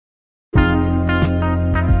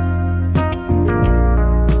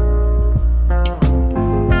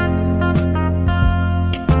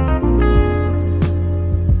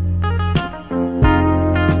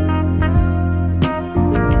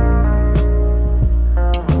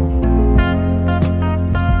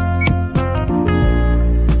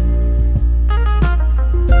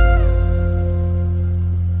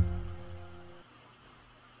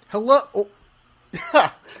Hello.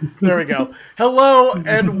 Oh. There we go. Hello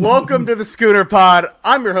and welcome to the Scooter Pod.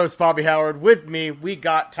 I'm your host, Bobby Howard. With me, we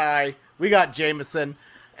got Ty, we got Jameson,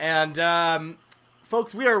 and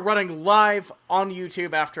folks, we are running live on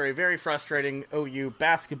YouTube after a very frustrating OU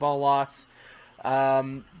basketball loss.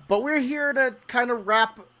 But we're here to kind of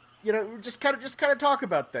wrap, just kind of talk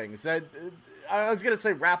about things. I was gonna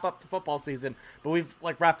say wrap up the football season, but we've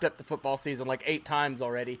wrapped up the football season 8 times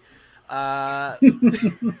already.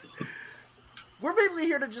 We're mainly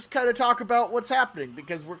here to just kind of talk about what's happening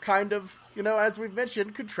because we're kind of, as we've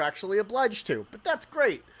mentioned, contractually obliged to. But that's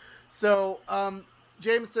great. So,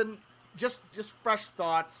 Jameson, just fresh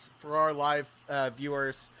thoughts for our live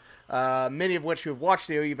viewers, many of which who have watched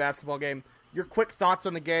the OU basketball game. Your quick thoughts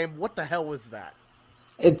on the game. What the hell was that?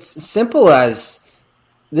 It's simple as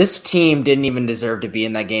this team didn't even deserve to be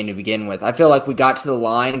in that game to begin with. I feel like we got to the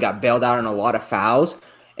line and got bailed out on a lot of fouls.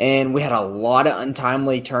 And we had a lot of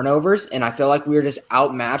untimely turnovers, and I feel like we were just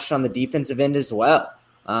outmatched on the defensive end as well.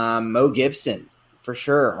 Mo Gibson, for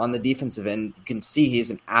sure, on the defensive end, you can see he's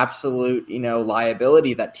an absolute,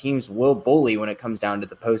 liability that teams will bully when it comes down to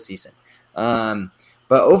the postseason.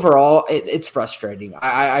 But overall, it's frustrating.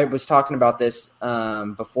 I was talking about this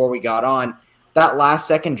before we got on. That last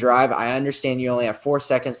second drive, I understand you only have 4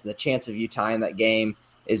 seconds, and the chance of you tying that game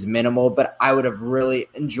is minimal, but I would have really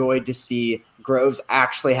enjoyed to see Groves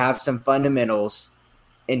actually have some fundamentals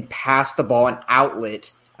and pass the ball an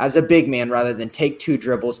outlet as a big man rather than take 2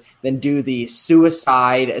 dribbles, then do the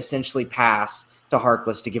suicide essentially pass to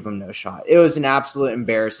Harkless to give him no shot. It was an absolute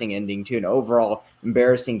embarrassing ending to an overall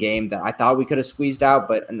embarrassing game that I thought we could have squeezed out,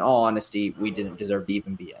 but in all honesty, we didn't deserve to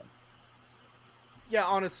even be in. Yeah,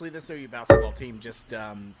 honestly, this OU basketball team just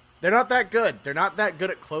they're not that good. They're not that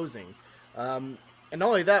good at closing. And not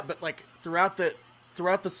only that, but throughout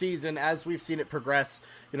the season, as we've seen it progress,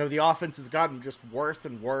 the offense has gotten just worse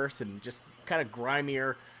and worse and just kind of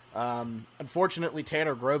grimier. Unfortunately,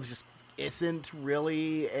 Tanner Groves just isn't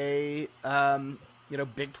really a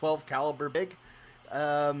Big 12 caliber big.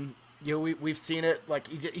 We've seen it,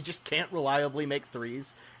 he just can't reliably make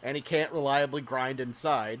threes, and he can't reliably grind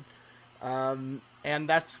inside. And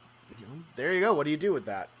that's, there you go. What do you do with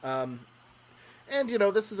that? And,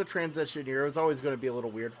 this is a transition year. It was always going to be a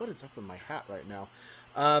little weird. What is up with my hat right now?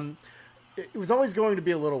 It was always going to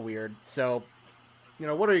be a little weird. So,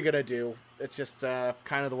 what are you going to do? It's just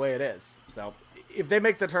kind of the way it is. So, if they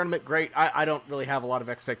make the tournament, great. I don't really have a lot of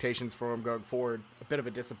expectations for them going forward. A bit of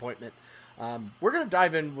a disappointment. We're going to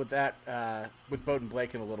dive in with that with Bowden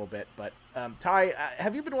Blake in a little bit. But, Ty,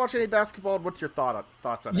 have you been watching any basketball? What's your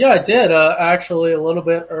thoughts on it? Yeah, I did. Actually, a little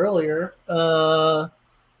bit earlier.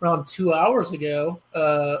 Around 2 hours ago,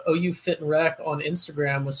 OU Fit and Rec on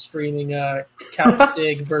Instagram was streaming Cal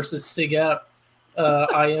Sig versus Sig Ep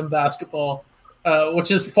IM basketball, which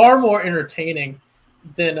is far more entertaining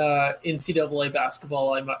than NCAA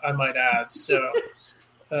basketball, I might add. So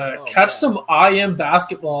catch some IM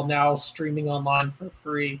basketball now streaming online for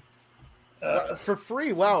free. For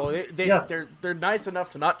free? Wow. They're nice enough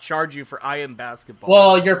to not charge you for IM basketball.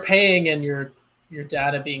 Well, you're paying and your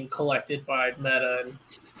data being collected by Meta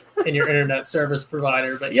and your internet service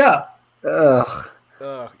provider, but yeah.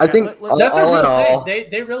 I think that's all in all,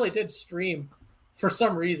 they really did stream for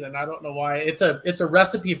some reason. I don't know why. It's a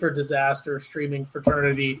recipe for disaster, streaming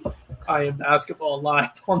fraternity IM basketball live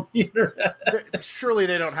on the internet. Surely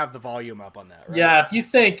they don't have the volume up on that, right? Yeah, if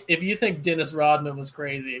you think Dennis Rodman was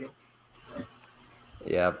crazy.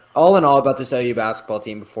 Yeah. All in all about this OU basketball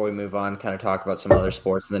team before we move on, kind of talk about some other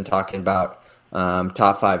sports and then talking about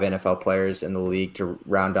top 5 NFL players in the league to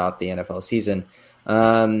round out the NFL season.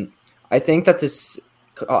 I think that this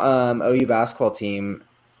OU basketball team,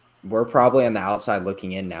 we're probably on the outside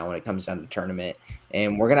looking in now when it comes down to tournament.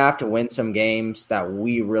 And we're going to have to win some games that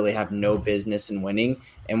we really have no business in winning.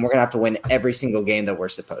 And we're going to have to win every single game that we're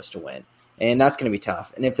supposed to win. And that's going to be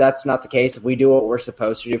tough. And if that's not the case, if we do what we're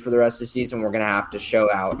supposed to do for the rest of the season, we're going to have to show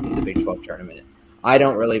out in the Big 12 tournament. I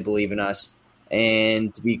don't really believe in us.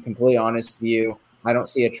 And to be completely honest with you, I don't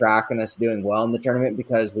see a track in us doing well in the tournament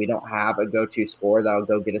because we don't have a go-to scorer that'll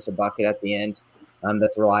go get us a bucket at the end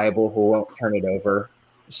that's reliable, who won't turn it over.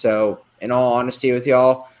 So in all honesty with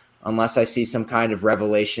y'all, unless I see some kind of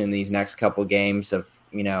revelation in these next couple games of,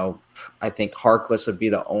 I think Harkless would be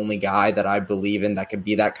the only guy that I believe in that could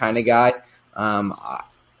be that kind of guy.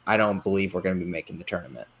 I don't believe we're going to be making the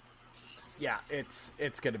tournament. Yeah,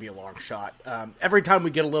 it's going to be a long shot. Every time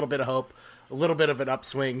we get a little bit of hope, a little bit of an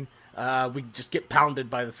upswing, we just get pounded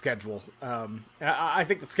by the schedule. I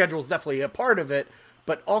think the schedule is definitely a part of it,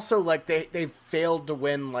 but also like they failed to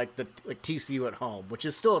win like TCU at home, which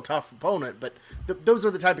is still a tough opponent, but those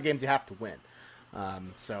are the type of games you have to win.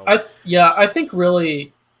 I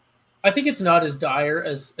think it's not as dire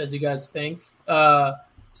as you guys think.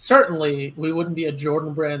 Certainly, we wouldn't be a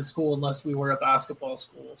Jordan Brand school unless we were a basketball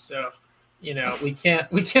school. So, we can't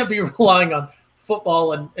be relying on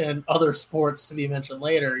football and other sports to be mentioned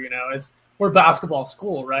later. We're a basketball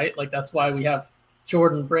school, right? Like that's why we have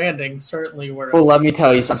Jordan branding. Certainly, well, let me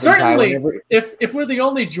tell you something. Certainly, if we're the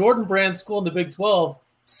only Jordan Brand school in the Big 12,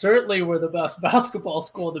 certainly we're the best basketball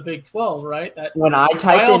school in the Big 12, right? When I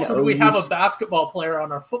type why else in would we have a basketball player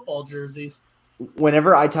on our football jerseys?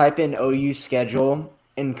 Whenever I type in OU schedule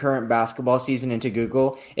in current basketball season into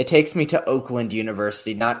Google, it takes me to Oakland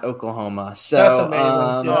University, not Oklahoma. So that's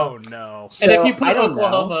amazing. Oh no! So, and if you put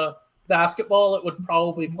Oklahoma basketball, it would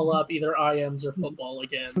probably pull up either IMs or football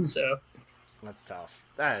again. So that's tough.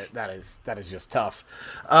 That is just tough.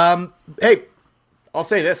 Hey, I'll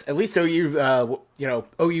say this: at least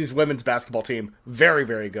OU's women's basketball team, very,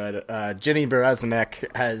 very good. Jenny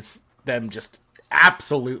Bereznanek has them just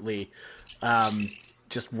absolutely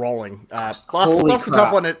just rolling. Lost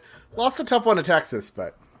a tough one to Texas,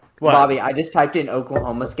 but what? Bobby, I just typed in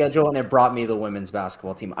Oklahoma schedule and it brought me the women's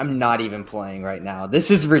basketball team. I'm not even playing right now.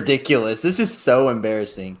 This is ridiculous. This is so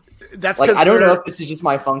embarrassing. That's like I don't know if this is just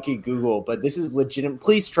my funky Google, but this is legitimate.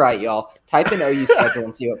 Please try it, y'all. Type in OU schedule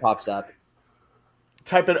and see what pops up.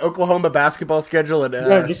 Type in Oklahoma basketball schedule and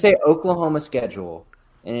no, just say Oklahoma schedule,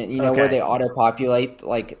 and where they auto populate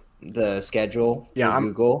like the schedule through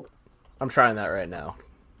Google. I'm trying that right now.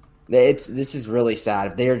 This is really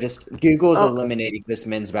sad. They're just Google's eliminating this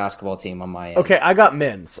men's basketball team on my end. Okay, I got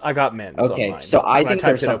men's. Okay, so I think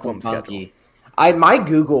there's something funky. My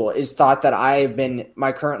Google is thought that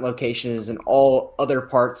my current location is in all other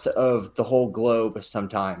parts of the whole globe.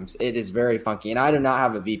 Sometimes it is very funky, and I do not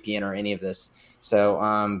have a VPN or any of this.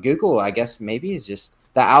 So Google, I guess maybe is just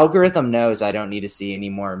the algorithm knows I don't need to see any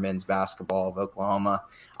more men's basketball of Oklahoma.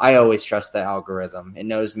 I always trust the algorithm. It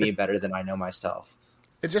knows me better than I know myself.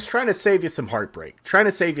 It's just trying to save you some heartbreak, trying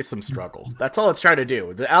to save you some struggle. That's all it's trying to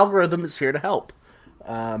do. The algorithm is here to help.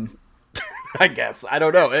 I guess I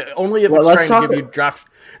don't know. Only if it's trying to give you draft.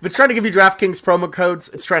 If it's trying to give you DraftKings promo codes,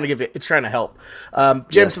 it's trying to help.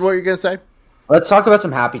 Jameson, what are you gonna say? Let's talk about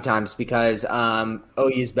some happy times because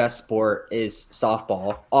OU's best sport is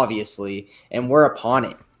softball, obviously, and we're upon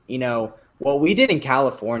it. What we did in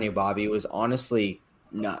California, Bobby, was honestly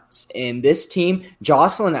nuts. And this team,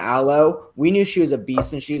 Jocelyn Allo, we knew she was a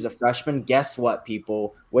beast and she was a freshman. Guess what,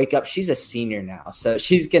 people? Wake up. She's a senior now. So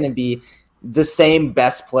she's going to be the same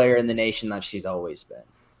best player in the nation that she's always been.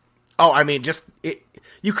 Oh, I mean,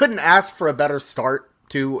 you couldn't ask for a better start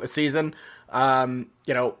to a season.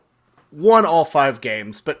 Won all 5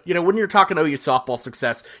 games. But, when you're talking OU softball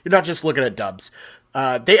success, you're not just looking at dubs.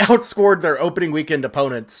 They outscored their opening weekend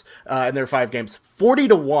opponents in their 5 games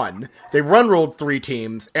 40-1. They run-rolled 3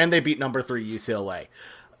 teams, and they beat number 3 UCLA.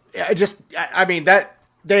 It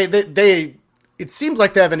seems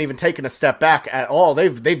like they haven't even taken a step back at all.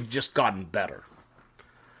 They've just gotten better.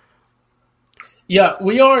 Yeah,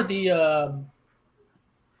 we're in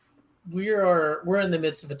the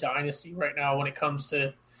midst of a dynasty right now when it comes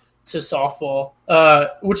to softball,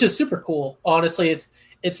 which is super cool. Honestly,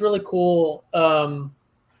 it's really cool.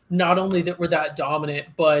 Not only that we're that dominant,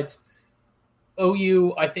 but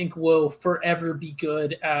OU, I think, will forever be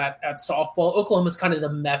good at softball. Oklahoma's kind of the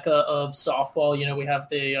mecca of softball. We have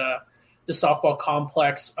the softball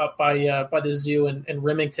complex up by the zoo in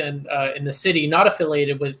Remington in the city, not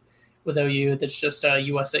affiliated with OU. That's just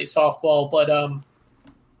USA softball, but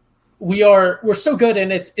we're so good,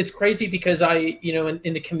 and it's crazy because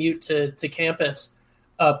in the commute to campus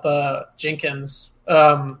up Jenkins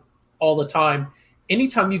all the time.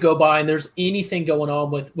 Anytime you go by and there's anything going on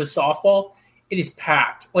with softball, it is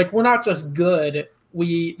packed. Like, we're not just good.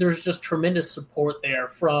 There's just tremendous support there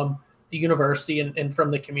from the university and from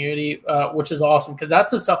the community, which is awesome because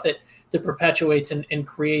that's the stuff that perpetuates and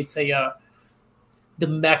creates the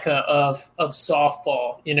mecca of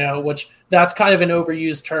softball, which that's kind of an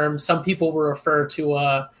overused term. Some people will refer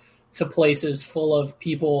to places full of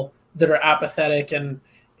people that are apathetic and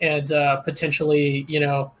potentially,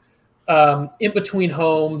 in between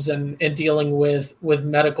homes and dealing with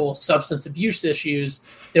medical substance abuse issues.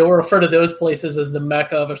 They will refer to those places as the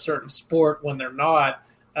mecca of a certain sport when they're not.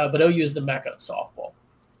 But OU is the mecca of softball.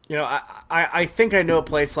 I think I know a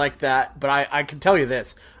place like that, but I can tell you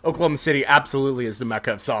this. Oklahoma City absolutely is the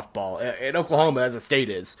mecca of softball. And Oklahoma as a state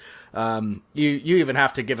is. You even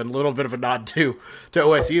have to give a little bit of a nod to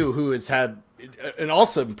OSU, who has had an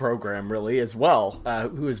awesome program, really, as well,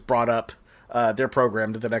 who has brought up their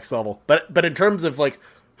program to the next level. But in terms of, like,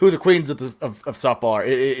 who the queens of softball are,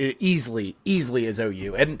 it easily is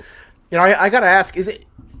OU. And I gotta ask: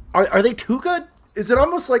 are they too good? Is it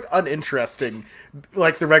almost like uninteresting,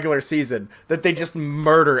 like the regular season, that they just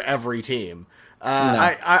murder every team? No.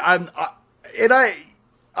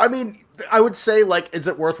 I mean, I would say, like, is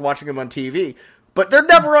it worth watching them on TV? But they're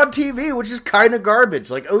never on TV, which is kind of garbage.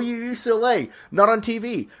 Like OU UCLA, not on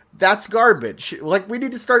TV. That's garbage. Like, we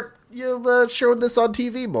need to start showing this on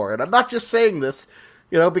TV more. And I'm not just saying this,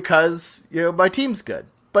 because my team's good,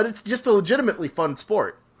 but it's just a legitimately fun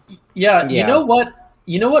sport. Yeah. You know what?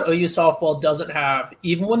 You know what OU softball doesn't have?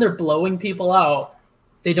 Even when they're blowing people out,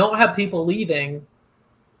 they don't have people leaving,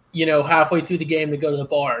 halfway through the game to go to the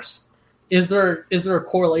bars. Is there a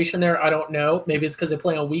correlation there? I don't know. Maybe it's because they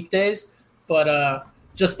play on weekdays, but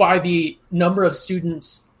just by the number of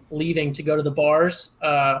students leaving to go to the bars,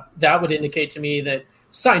 that would indicate to me that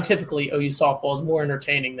scientifically OU softball is more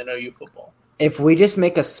entertaining than OU football. If we just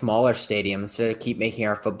make a smaller stadium instead of keep making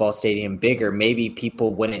our football stadium bigger, maybe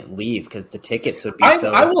people wouldn't leave because the tickets would be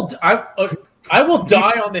I will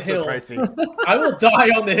die on the hill. I will die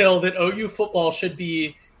on the hill that OU football should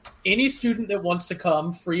be any student that wants to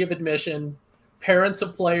come, free of admission, parents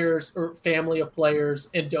of players or family of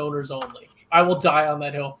players, and donors only. I will die on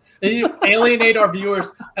that hill. Alienate our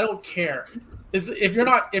viewers. I don't care. If you're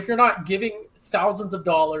not giving thousands of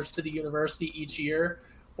dollars to the university each year,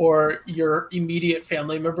 or your immediate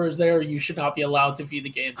family members there, you should not be allowed to view the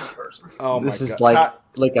games in person. Oh my God. This is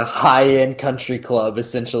like a high-end country club,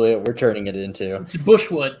 essentially, what we're turning it into. It's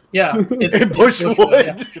Bushwood. Yeah. It's Bushwood.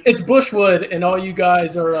 Yeah. It's Bushwood, and all you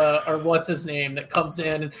guys are what's his name that comes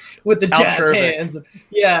in with the jazz hands.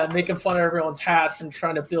 Yeah, making fun of everyone's hats and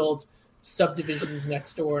trying to build subdivisions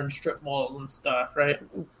next door and strip malls and stuff, right?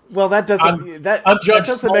 Well, that doesn't I'm Judge that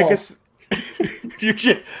doesn't Smalls. make us.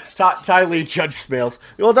 Ty Lee Judge Smalls.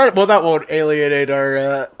 Well, that won't alienate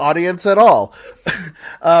our audience at all.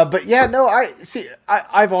 But yeah, no,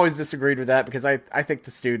 I've always disagreed with that because I think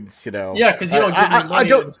the students, Yeah, because you don't give me money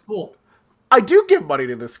to the school. I do give money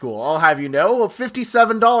to the school. I'll have you know,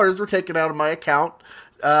 $57 were taken out of my account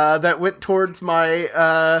that went towards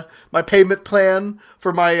my my payment plan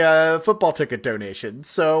for my football ticket donation.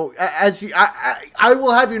 So I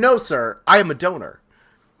will have you know, sir, I am a donor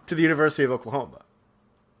to the University of Oklahoma.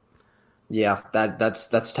 Yeah,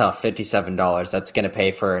 that's tough. $57. That's going to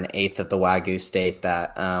pay for an eighth of the Wagyu steak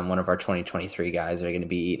that one of our 2023 guys are going to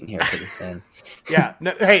be eating here pretty soon. Yeah,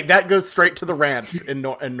 no, hey, that goes straight to the ranch in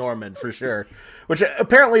Norman for sure, which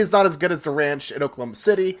apparently is not as good as the ranch in Oklahoma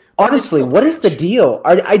City. Honestly, what is the deal?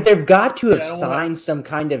 They've got to have signed some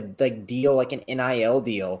kind of like deal, like an NIL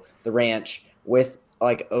deal, the ranch, with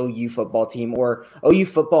like OU football team, or OU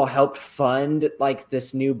football helped fund like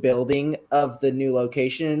this new building of the new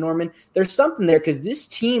location in Norman. There's something there because this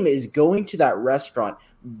team is going to that restaurant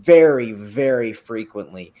very, very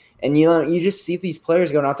frequently. And you just see these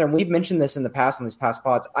players going out there, and we've mentioned this in the past on these past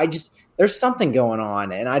pods. There's something going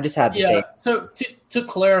on, and I just had to say. So to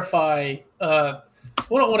clarify,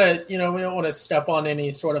 we don't want to step on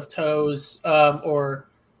any sort of toes, or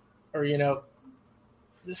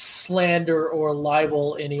slander or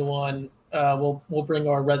libel anyone. We'll bring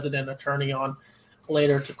our resident attorney on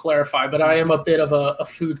later to clarify, but I am a bit of a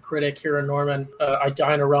food critic here in Norman. I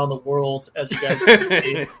dine around the world, as you guys can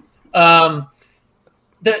see.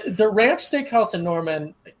 The Ranch Steakhouse in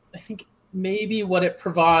Norman, I think maybe what it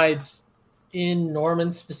provides in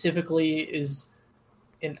Norman specifically is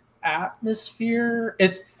an atmosphere.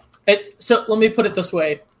 So let me put it this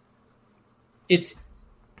way. It's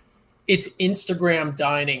Instagram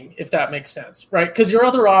dining, if that makes sense, right? Because your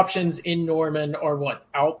other options in Norman are what?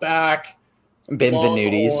 Outback,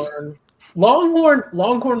 Benvenutis.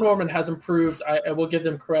 Longhorn Norman has improved. I will give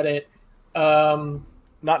them credit.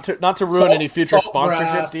 Not to ruin any future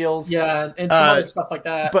sponsorship deals. Yeah, and some other stuff like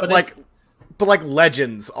that. But like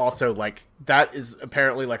Legends also, like, that is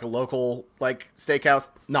apparently like a local like steakhouse.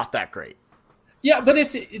 Not that great. Yeah, but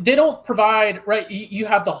they don't provide, right? You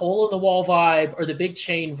have the hole in the wall vibe or the big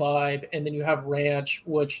chain vibe, and then you have Ranch,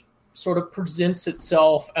 which sort of presents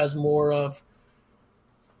itself as more of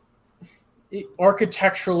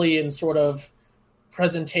architecturally and sort of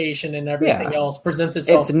presentation and everything else presents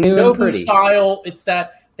itself. It's new and pretty style. It's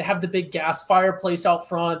that they have the big gas fireplace out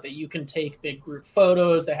front that you can take big group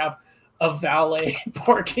photos. They have a valet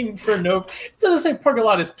parking for it's in the same parking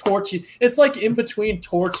lot as Torchy's. It's like in between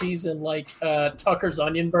Torchy's and like Tucker's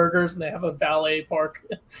Onion Burgers, and they have a valet park,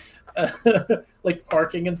 like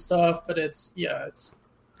parking and stuff. But it's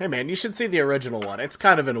Hey man, you should see the original one. It's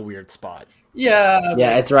kind of in a weird spot. Yeah,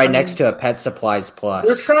 Yeah, it's right next to a Pet Supplies Plus.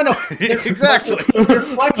 They're trying to Exactly. They're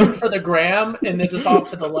flexing for the gram, and then just off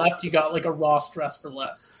to the left, you got like a Ross Dress for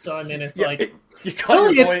Less. So I mean, it's like you got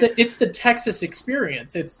really, your point. it's the Texas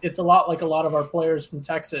experience. It's a lot like a lot of our players from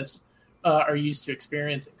Texas are used to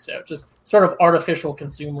experiencing. So just sort of artificial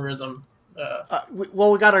consumerism.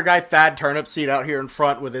 Well, we got our guy Thad Turnipseed out here in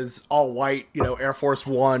front with his all white, Air Force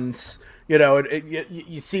Ones.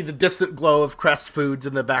 You see the distant glow of Crest Foods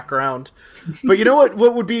in the background. But you know what?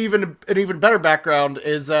 What would be an even better background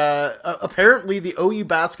is apparently the OU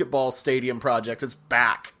basketball stadium project is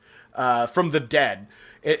back from the dead.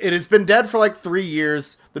 It has been dead for like 3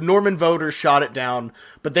 years. The Norman voters shot it down,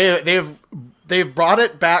 but they've brought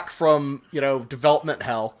it back from development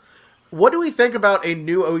hell. What do we think about a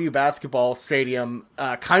new OU basketball stadium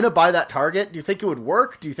kind of by that target? Do you think it would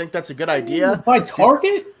work? Do you think that's a good idea? By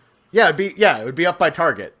Target? Yeah, it would be up by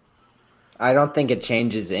Target. I don't think it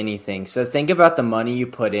changes anything. So think about the money you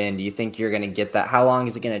put in. Do you think you're going to get that? How long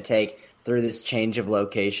is it going to take through this change of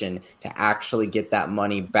location to actually get that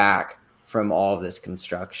money back from all of this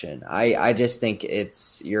construction? I just think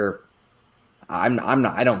I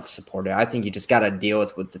don't support it. I think you just got to deal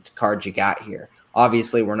with the cards you got here.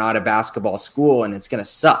 Obviously, we're not a basketball school, and it's going to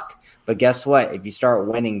suck. But guess what? If you start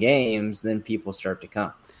winning games, then people start to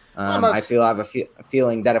come. I have a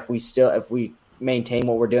feeling that if we maintain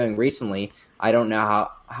what we're doing recently, I don't know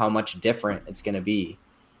how much different it's going to be.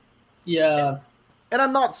 Yeah. And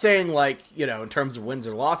I'm not saying in terms of wins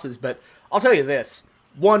or losses, but I'll tell you this.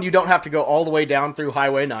 One, you don't have to go all the way down through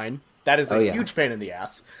Highway 9. That is a huge pain in the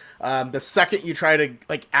ass. The second you try to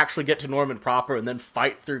actually get to Norman proper and then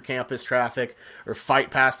fight through campus traffic or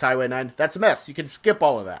fight past Highway 9, that's a mess. You can skip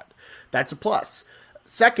all of that. That's a plus.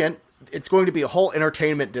 Second, it's going to be a whole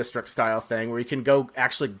entertainment district style thing where you can go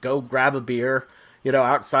grab a beer,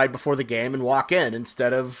 outside before the game and walk in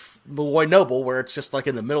instead of Malloy Noble where it's just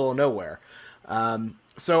in the middle of nowhere.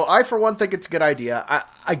 So I, for one, think it's a good idea.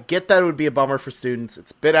 I get that it would be a bummer for students.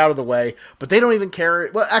 It's a bit out of the way, but they don't even care.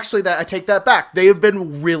 Well, actually, I take that back. They have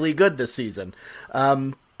been really good this season.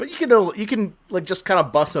 But you can just kind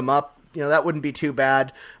of bus them up. That wouldn't be too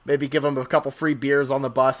bad. Maybe give them a couple free beers on the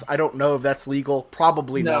bus. I don't know if that's legal.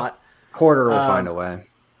 Probably not. Porter will find a way.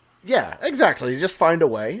 Yeah, exactly. Just find a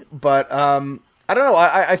way. But I don't know.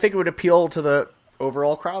 I think it would appeal to the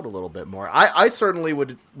overall crowd a little bit more. I certainly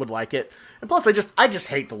would like it. And plus, I just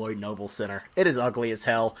hate the Lloyd Noble Center. It is ugly as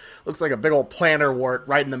hell. Looks like a big old planter wart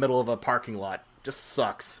right in the middle of a parking lot. Just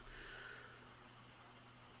sucks.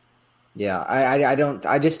 Yeah,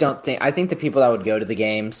 I just don't think. I think the people that would go to the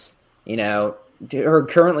games, who are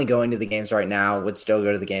currently going to the games right now, would still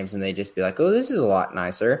go to the games, and they'd just be like, "Oh, this is a lot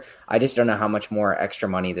nicer." I just don't know how much more extra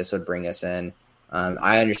money this would bring us in.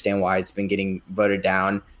 I understand why it's been getting voted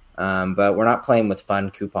down. But we're not playing with fun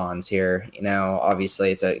coupons here.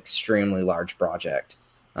 Obviously it's an extremely large project.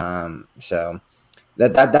 So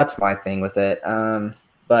that's my thing with it.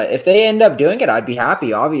 But if they end up doing it, I'd be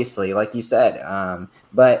happy, obviously, like you said.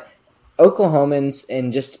 But Oklahomans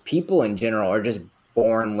and just people in general are just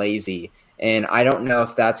born lazy. And I don't know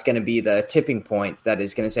if that's going to be the tipping point that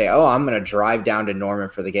is going to say, oh, I'm going to drive down to Norman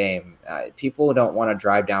for the game. People don't want to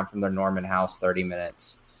drive down from their Norman house 30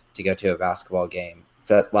 minutes to go to a basketball game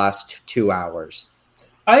that lasts 2 hours.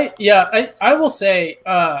 I will say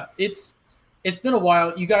it's been a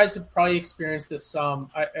while. You guys have probably experienced this some.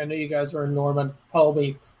 I know you guys were in Norman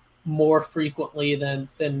probably more frequently than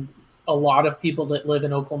a lot of people that live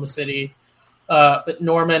in Oklahoma City. But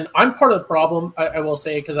Norman, I'm part of the problem, I will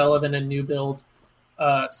say, because I live in a new build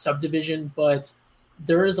subdivision, but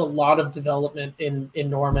there is a lot of development in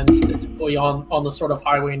Norman, specifically on the sort of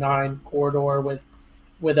Highway 9 corridor with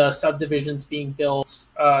subdivisions being built,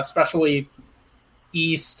 especially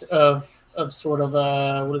east of sort of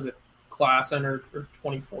what is it, Classen or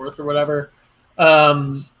 24th or whatever.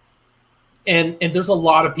 And there's a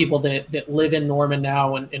lot of people that live in Norman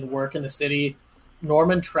now and work in the city.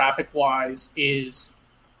 Norman traffic wise is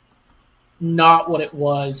not what it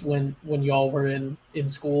was when y'all were in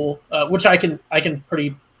school, which I can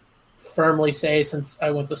pretty firmly say since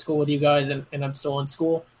I went to school with you guys and I'm still in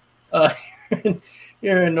school.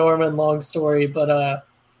 Here in Norman, long story, but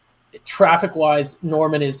traffic wise,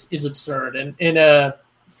 Norman is absurd. And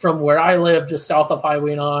from where I live, just south of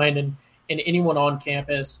Highway 9 and anyone on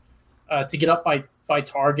campus to get up by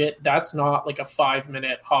Target, that's not like a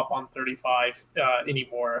 5-minute hop on 35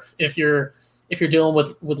 anymore. If you're dealing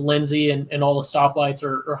with Lindsay and all the stoplights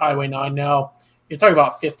or Highway 9 now, you're talking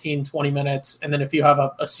about 15, 20 minutes. And then if you have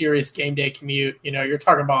a serious game day commute, you're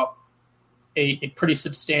talking about a pretty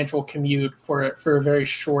substantial commute for a very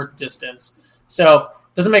short distance. So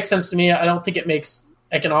it doesn't make sense to me. I don't think it makes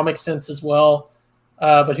economic sense as well.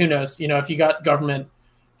 But who knows? If you got government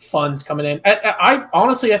funds coming in, I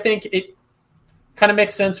honestly, I think it kind of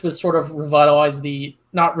makes sense with sort of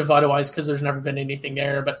not revitalize because there's never been anything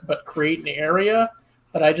there, but create an area.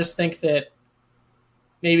 But I just think that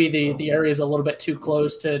maybe the area is a little bit too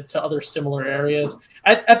close to other similar areas.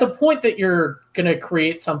 At the point that you're going to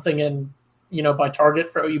create something in, by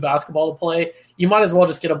Target for OU basketball to play, you might as well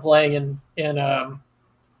just get them playing in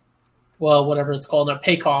whatever it's called,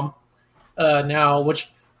 Paycom now,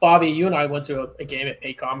 which Bobby, you and I went to a game at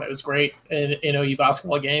Paycom. It was great in OU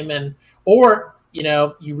basketball game. Or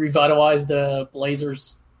you revitalize the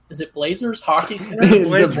Blazers. Is it Blazers Hockey Center?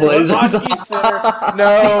 Blazers Hockey Center.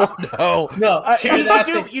 No.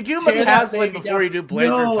 You do McCaslin before you do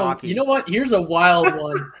Blazers hockey. You know what? Here's a wild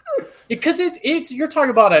one. Because it's you're talking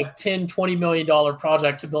about a $10-20 million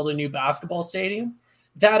project to build a new basketball stadium.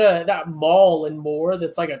 That mall and more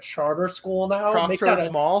that's like a charter school now.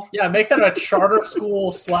 Crossroads Mall? Yeah, make that a charter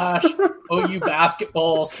school / OU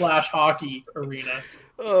basketball / hockey arena.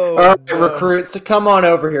 All right, recruits, come on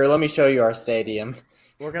over here. Let me show you our stadium.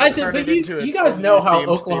 You guys know how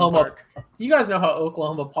Oklahoma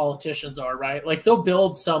politicians are, right? Like they'll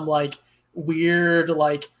build some like weird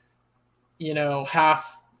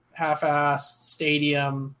half-assed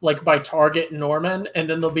stadium like by Target in Norman, and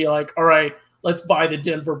then they'll be like, all right, let's buy the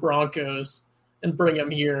Denver Broncos and bring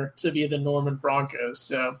them here to be the Norman Broncos.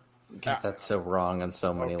 So that's so wrong on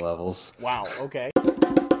so many levels. Wow. Okay.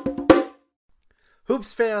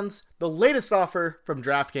 Hoops fans, the latest offer from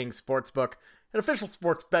DraftKings Sportsbook, an official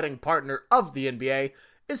sports betting partner of the NBA,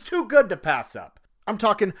 is too good to pass up. I'm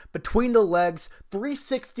talking between the legs,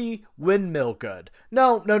 360 windmill good.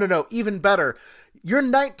 No, even better. Your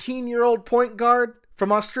 19-year-old point guard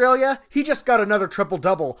from Australia, he just got another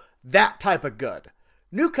triple-double. That type of good.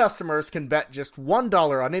 New customers can bet just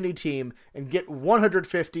 $1 on any team and get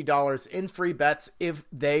 $150 in free bets if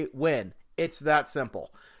they win. It's that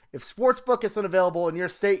simple. If Sportsbook isn't available in your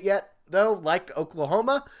state yet, though, like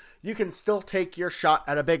Oklahoma, you can still take your shot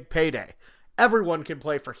at a big payday. Everyone can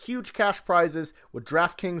play for huge cash prizes with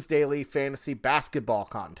DraftKings Daily Fantasy Basketball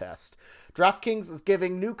Contest. DraftKings is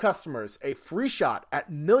giving new customers a free shot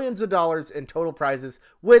at millions of dollars in total prizes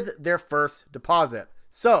with their first deposit.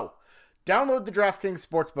 So, download the DraftKings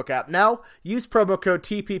Sportsbook app now, use promo code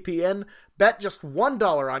TPPN, bet just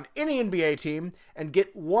 $1 on any NBA team, and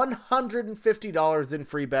get $150 in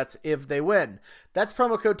free bets if they win. That's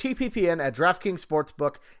promo code TPPN at DraftKings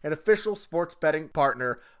Sportsbook, an official sports betting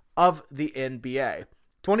partner of the NBA.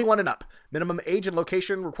 21 and up. Minimum age and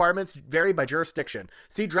location requirements vary by jurisdiction.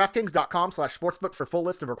 See DraftKings.com/sportsbook for full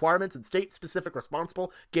list of requirements and state-specific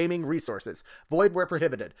responsible gaming resources. Void where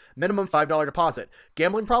prohibited. Minimum $5 deposit.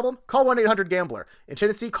 Gambling problem? Call 1-800-GAMBLER. In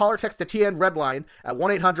Tennessee, call or text the TN Red Line at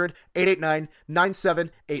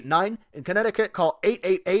 1-800-889-9789. In Connecticut, call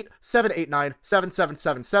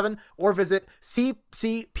 888-789-7777 or visit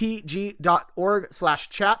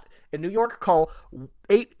ccpg.org/chat. In New York, call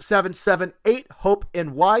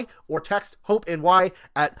 877-8-HOPE-NY or text HOPE-NY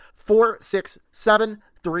at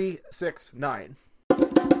 467-369.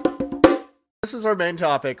 This is our main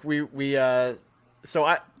topic. This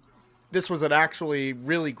was an actually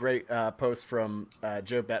really great post from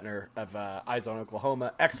Joe Bettner of Eyes on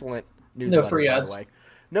Oklahoma. Excellent newsletter, no free ads. By the way.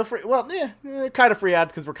 No free, well, kind of free ads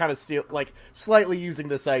because we're kind of slightly using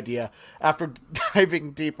this idea. After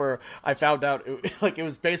diving deeper, I found out it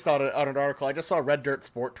was based on an article. I just saw Red Dirt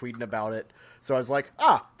Sport tweeting about it, so I was like,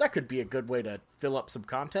 that could be a good way to fill up some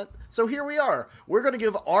content. So here we are. We're going to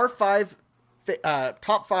give our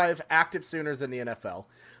top 5 active Sooners in the NFL.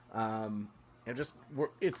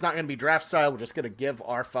 It's not going to be draft style. We're just going to give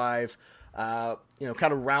our 5, kind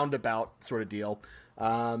of roundabout sort of deal.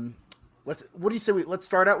 What do you say? Let's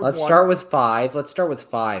start out with 1. Let's start with 5. Let's start with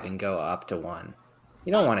 5 and go up to 1.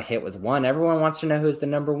 You don't want to hit with 1. Everyone wants to know who's the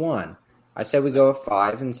number 1. I say we go with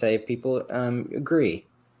 5 and say if people agree.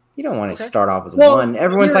 You don't want to start off with 1.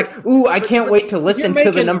 Everyone's like, ooh, I can't wait to listen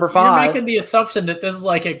to the number 5. You're making the assumption that this is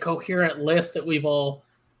like a coherent list that we've all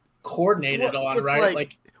coordinated on, right?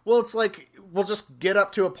 It's like we'll just get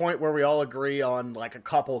up to a point where we all agree on like a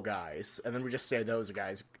couple guys, and then we just say those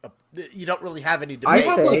guys. You don't really have any debate. We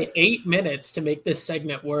have like 8 minutes to make this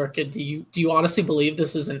segment work. And do you honestly believe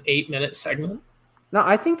this is an 8-minute segment? No,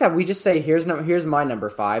 I think that we just say here's my number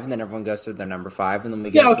 5, and then everyone goes through their number 5, and then we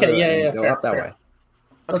go up that way.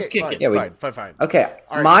 Let's kick it. Yeah, fine. Okay,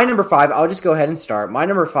 right. My number 5. I'll just go ahead and start. My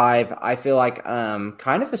number 5. I feel like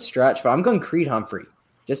kind of a stretch, but I'm going Creed Humphrey,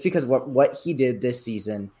 just because what he did this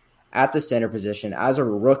season. at the center position as a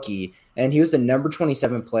rookie, and he was the number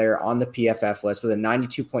 27 player on the PFF list with a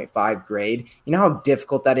 92.5 grade. You know how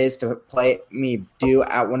difficult that is to do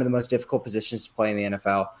at one of the most difficult positions to play in the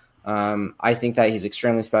NFL. I think that he's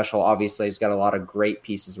extremely special. Obviously, he's got a lot of great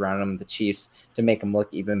pieces around him, the Chiefs, to make him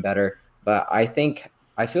look even better. But I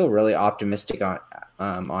feel really optimistic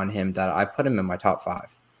on him that I put him in my top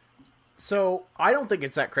 5. So I don't think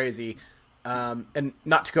it's that crazy. And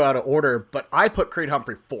not to go out of order, but I put Creed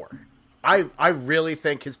Humphrey 4. I really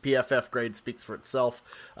think his PFF grade speaks for itself.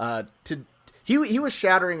 He was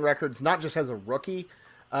shattering records not just as a rookie,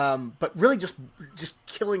 but really just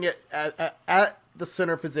killing it at the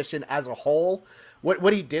center position as a whole.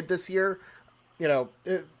 What he did this year,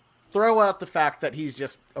 throw out the fact that he's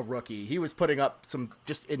just a rookie. He was putting up some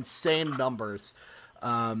just insane numbers,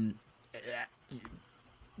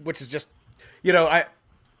 which is just,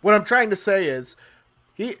 what I'm trying to say is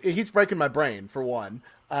he's breaking my brain, for one.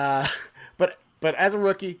 But as a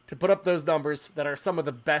rookie, to put up those numbers that are some of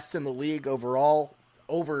the best in the league overall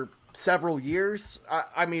over several years,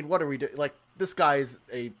 I mean, what are we doing? Like, this guy is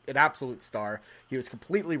an absolute star. He was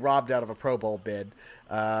completely robbed out of a Pro Bowl bid.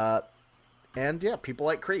 And, yeah, people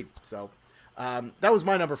like Creed. So that was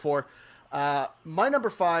my number 4. My number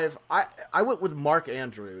 5, I went with Mark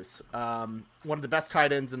Andrews, one of the best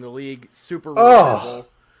tight ends in the league, super reliable.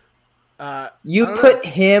 You put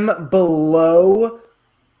him below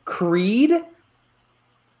Creed?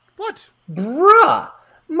 What? Bruh!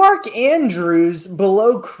 Mark Andrews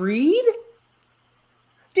below Creed?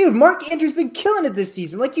 Dude, Mark Andrews been killing it this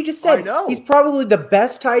season. Like you just said, I know. He's probably the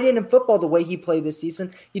best tight end in football the way he played this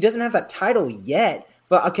season. He doesn't have that title yet.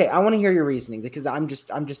 But okay, I want to hear your reasoning because I'm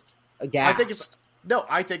just aghast.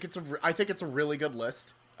 I think it's a really good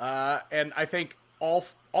list. And I think all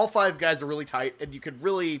 5 guys are really tight, and you could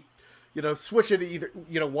really switch it either,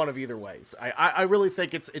 one of either ways. I really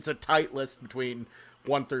think it's a tight list between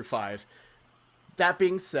 1 through 5. That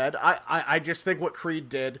being said, I just think what Creed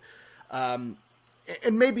did, and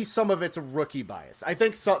maybe some of it's a rookie bias. I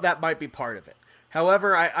think that might be part of it.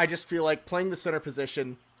 However, I just feel like playing the center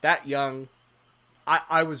position that young,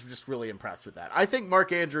 I was just really impressed with that. I think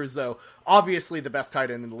Mark Andrews, though, obviously the best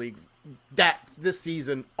tight end in the league, this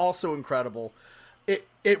season, also incredible.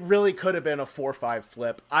 It really could have been a 4-5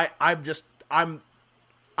 flip. I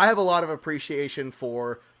have a lot of appreciation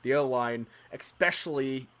for the O-line,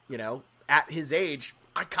 especially, at his age.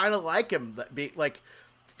 I kind of like him. The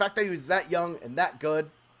fact that he was that young and that good,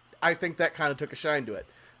 I think that kind of took a shine to it.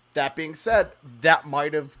 That being said, that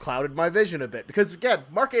might have clouded my vision a bit because, again,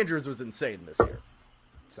 Mark Andrews was insane this year.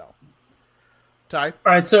 So, Ty? All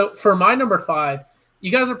right, so for my number 5,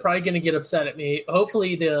 you guys are probably going to get upset at me.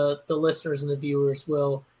 Hopefully the listeners and the viewers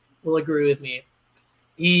will agree with me.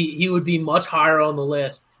 He would be much higher on the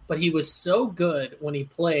list, but he was so good when he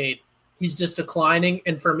played. He's just declining.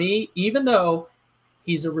 And for me, even though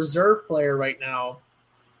he's a reserve player right now,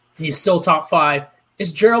 he's still top 5,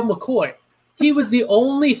 is Gerald McCoy. He was the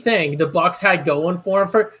only thing the Bucs had going for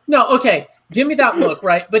him. Give me that look,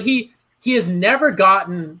 right? But he has never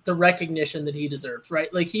gotten the recognition that he deserves,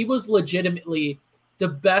 right? Like, he was legitimately the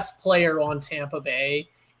best player on Tampa Bay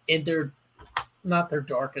in not their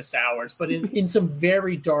darkest hours, but in some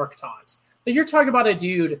very dark times. But you're talking about a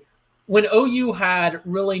dude when OU had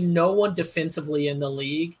really no one defensively in the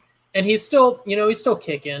league, and he's still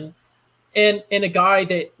kicking. And a guy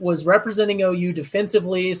that was representing OU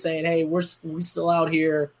defensively, saying, "Hey, we're still out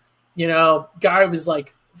here." Guy was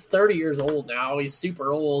like 30 years old now. He's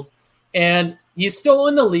super old, and he's still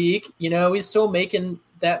in the league. He's still making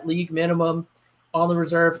that league minimum on the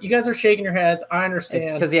reserve. You guys are shaking your heads. I understand.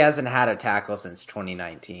 It's because he hasn't had a tackle since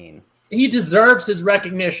 2019. He deserves his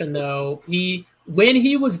recognition, though. When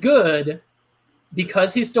he was good,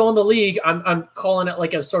 because he's still in the league, I'm calling it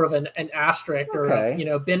like a sort of an asterisk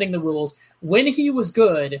or bending the rules. When he was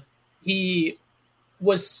good, he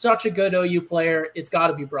was such a good OU player. It's got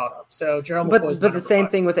to be brought up. So Gerald McCoy's but the same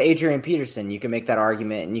thing with Adrian Peterson. You can make that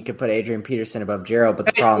argument, and you could put Adrian Peterson above Gerald. But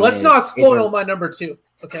the problem let's not spoil my number 2.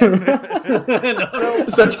 Okay.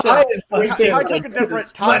 So Ty took a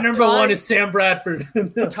different. My number 1 is Sam Bradford.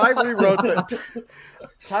 Ty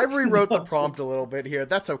rewrote the prompt a little bit here.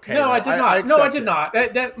 That's okay. No, I did not. I did not.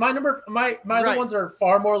 My other ones are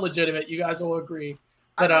far more legitimate. You guys will agree.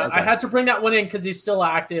 But I had to bring that one in because he's still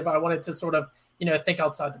active. I wanted to sort of think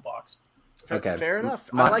outside the box. Okay, fair enough.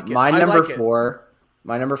 I like it. My number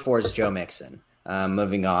 4 is Joe Mixon.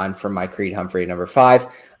 Moving on from my Creed Humphrey number 5.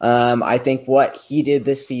 I think what he did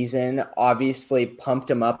this season obviously pumped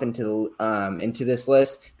him up into this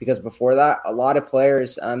list because before that, a lot of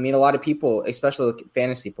players, a lot of people, especially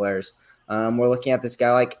fantasy players, were looking at this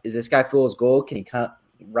guy like, is this guy fool's gold? Can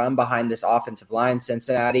run behind this offensive line.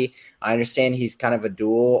 Cincinnati, I understand he's kind of a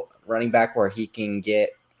dual running back where he can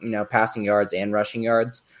get, passing yards and rushing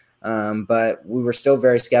yards. But we were still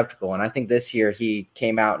very skeptical. And I think this year he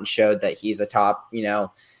came out and showed that he's a top,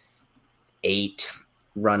 8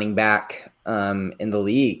 running back in the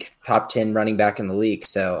league, top 10 running back in the league.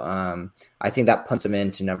 So I think that puts him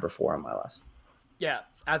into number 4 on my list. Yeah,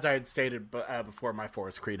 as I had stated before, my 4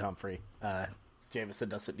 is Creed Humphrey. Jameson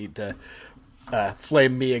doesn't need to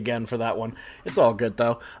flame me again for that one. It's all good,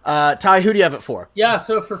 though. Ty, who do you have it for? Yeah,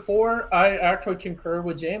 so for 4, I actually concur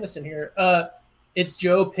with Jameson here. It's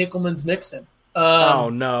Joe Pickleman's Mixon. Oh,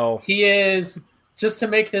 no. He is, just to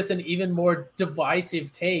make this an even more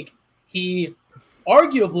divisive take, he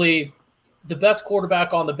arguably the best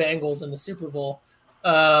quarterback on the Bengals in the Super Bowl.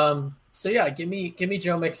 So, yeah, give me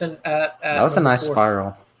Joe Mixon at that was a nice 4.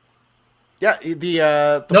 spiral. Yeah,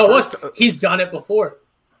 he's done it before.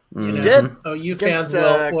 He did. OU fans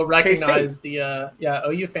will recognize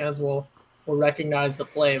OU fans will recognize the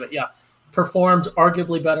play, but yeah, performed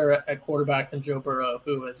arguably better at quarterback than Joe Burrow,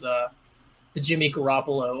 who is the Jimmy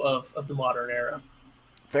Garoppolo of the modern era.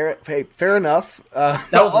 Fair enough. That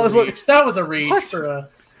was a reach. That was a reach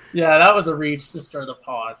that was a reach to stir the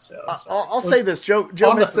pot. So I'll say this: Joe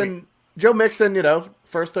Mixon,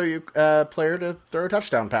 first OU player to throw a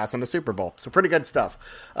touchdown pass in the Super Bowl. So pretty good stuff.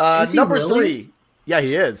 Number really? 3. Yeah,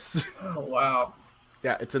 he is. Oh, wow.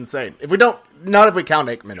 Yeah, it's insane. If we count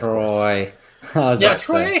Aikman, Troy. Troy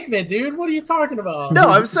Aikman, dude. What are you talking about? No,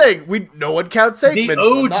 I'm saying no one counts Aikman.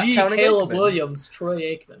 The OG Caleb Williams, Troy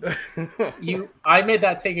Aikman. I made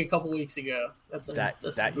that take a couple weeks ago. That's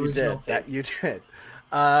you did. That you did.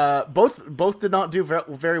 Both did not do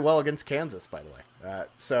very well against Kansas, by the way.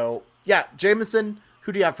 So yeah, Jameson,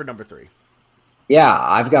 who do you have for number 3? Yeah,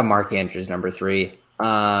 I've got Mark Andrews number 3.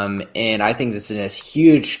 And I think this is a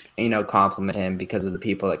huge, compliment to him because of the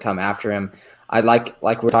people that come after him. I like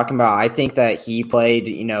we're talking about, I think that he played,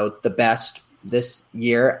 the best this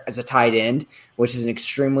year as a tight end, which is an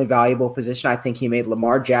extremely valuable position. I think he made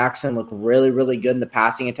Lamar Jackson look really, really good in the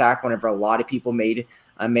passing attack whenever a lot of people made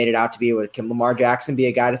it out to be, can Lamar Jackson be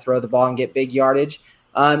a guy to throw the ball and get big yardage?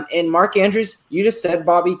 And Mark Andrews, you just said,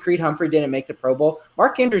 Bobby, Creed Humphrey didn't make the Pro Bowl.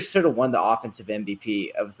 Mark Andrews should have won the offensive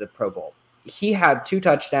MVP of the Pro Bowl. He had 2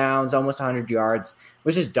 touchdowns, almost 100 yards,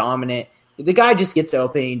 was just dominant. The guy just gets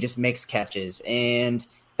open and just makes catches, and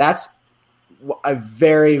that's a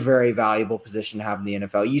very, very valuable position to have in the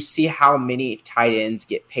NFL. You see how many tight ends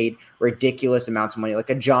get paid ridiculous amounts of money, like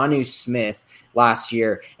a Jonnu Smith last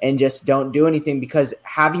year, and just don't do anything because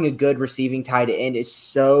having a good receiving tight end is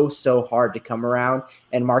so, so hard to come around,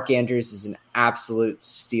 and Mark Andrews is an absolute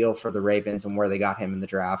steal for the Ravens and where they got him in the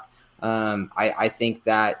draft. I think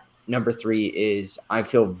that number 3 is, I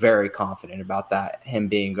feel very confident about that, him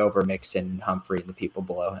being over Mixon and Humphrey and the people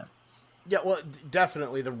below him. Yeah, well,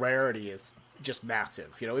 definitely the rarity is just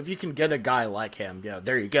massive. If you can get a guy like him,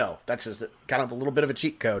 there you go. That's just kind of a little bit of a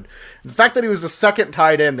cheat code. The fact that he was the second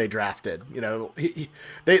tight end they drafted,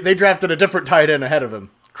 they drafted a different tight end ahead of him.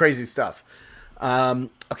 Crazy stuff.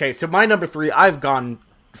 Okay, so my number 3, I've gone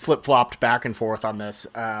flip-flopped back and forth on this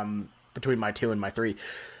between my 2 and my 3.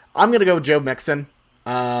 I'm going to go Joe Mixon.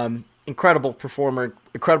 Incredible performer,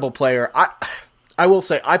 incredible player. I will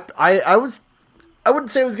say I wouldn't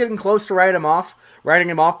say I was getting close to writing him off,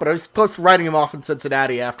 but I was close to writing him off in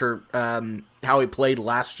Cincinnati after how he played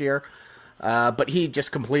last year. But he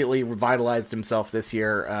just completely revitalized himself this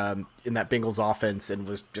year in that Bengals offense and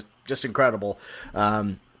was just incredible.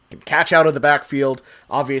 Can catch out of the backfield,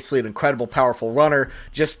 obviously an incredible, powerful runner.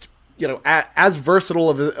 Just as versatile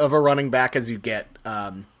of a running back as you get.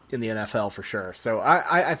 In the NFL for sure. So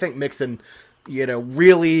I think Mixon,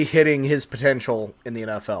 really hitting his potential in the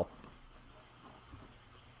NFL.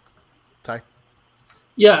 Ty?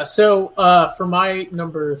 Yeah, so for my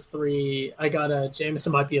number 3, I got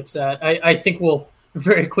Jameson might be upset. I think we'll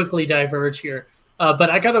very quickly diverge here. But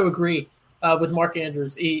I got to agree with Mark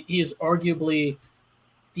Andrews. He is arguably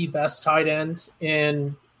the best tight end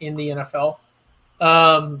in the NFL.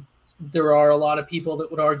 There are a lot of people that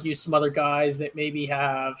would argue some other guys that maybe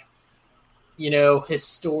have,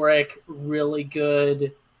 historic, really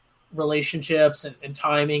good relationships and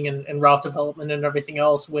timing and route development and everything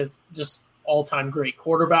else with just all-time great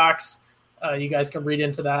quarterbacks. You guys can read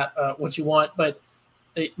into that what you want. But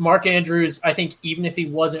Mark Andrews, I think even if he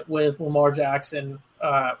wasn't with Lamar Jackson,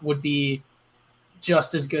 would be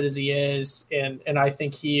just as good as he is. And I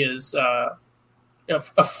think he is a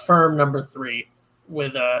firm number 3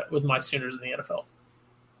 with my Sooners in the NFL.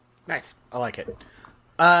 Nice. I like it.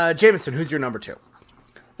 Jameson, who's your number 2?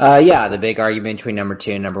 Yeah, the big argument between number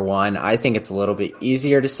 2 and number 1. I think it's a little bit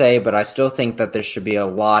easier to say, but I still think that there should be a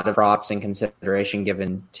lot of props and consideration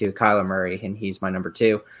given to Kyler Murray, and he's my number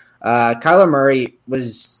 2. Kyler Murray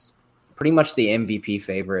was pretty much the MVP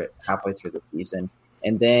favorite halfway through the season,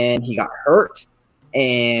 and then he got hurt,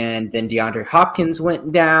 and then DeAndre Hopkins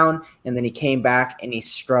went down, and then he came back and he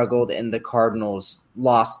struggled, and the Cardinals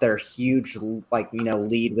lost their huge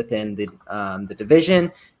lead within the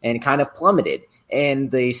division and kind of plummeted.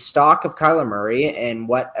 And the stock of Kyler Murray and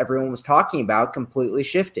what everyone was talking about completely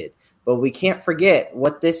shifted. But we can't forget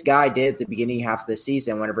what this guy did at the beginning half of the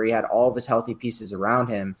season whenever he had all of his healthy pieces around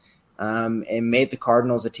him and made the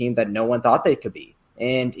Cardinals a team that no one thought they could be.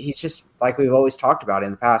 And he's just, like we've always talked about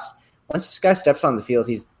in the past, once this guy steps on the field,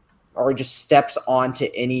 just steps onto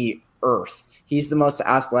any earth. He's the most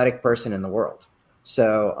athletic person in the world.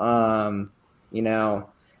 So,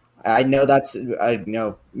 I know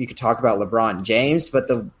you could talk about LeBron James, but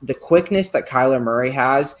the quickness that Kyler Murray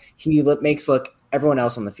has, he makes everyone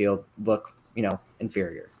else on the field look,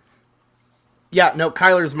 inferior. Yeah, no,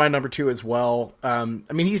 Kyler's my number 2 as well.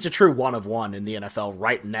 He's a true one of one in the NFL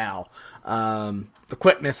right now. The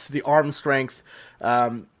quickness, the arm strength,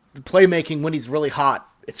 the playmaking when he's really hot,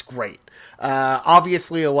 it's great.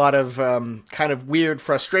 Obviously, a lot of kind of weird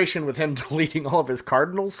frustration with him deleting all of his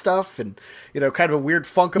Cardinals stuff, and kind of a weird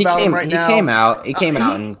funk about him right now. He came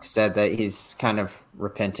out and said that he's kind of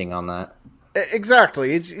repenting on that.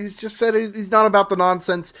 Exactly. He's just said he's not about the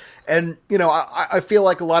nonsense, and I feel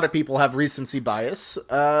like a lot of people have recency bias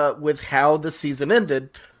with how the season ended,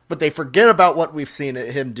 but they forget about what we've seen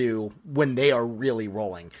him do when they are really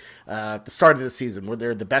rolling. At the start of the season, where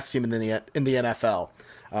they're the best team in the NFL.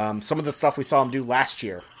 Some of the stuff we saw him do last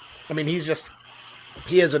year.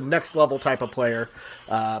 He is a next level type of player,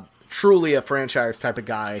 truly a franchise type of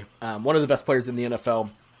guy, one of the best players in the NFL.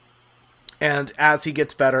 And as he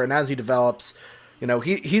gets better and as he develops,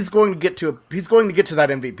 he's going to get to that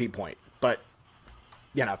MVP point, but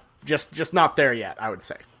just not there yet, I would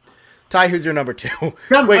say. Ty, who's your number 2?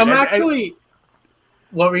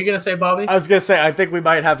 What were you going to say, Bobby? I was going to say, I think we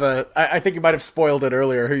might have I think you might have spoiled it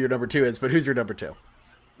earlier who your number 2 is, but who's your number 2?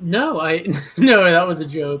 No, that was a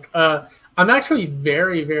joke. I'm actually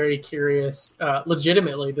very, very curious.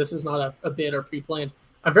 Legitimately, this is not a bid or pre-planned.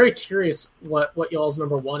 I'm very curious what y'all's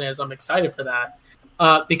number 1 is. I'm excited for that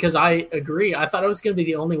because I agree. I thought I was going to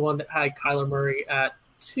be the only one that had Kyler Murray at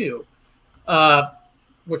 2,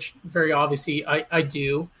 which very obviously I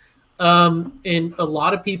do. And a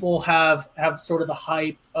lot of people have sort of the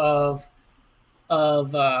hype of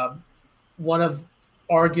one of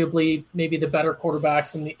arguably maybe the better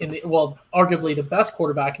quarterbacks arguably the best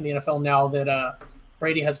quarterback in the NFL now that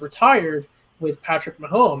Brady has retired with Patrick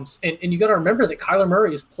Mahomes. And you got to remember that Kyler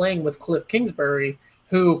Murray is playing with Cliff Kingsbury,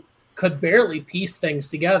 who could barely piece things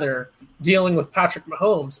together dealing with Patrick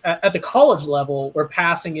Mahomes at the college level where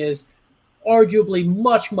passing is arguably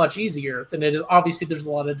much, much easier than it is. Obviously, there's a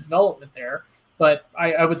lot of development there, but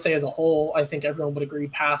I would say as a whole, I think everyone would agree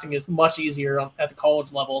passing is much easier at the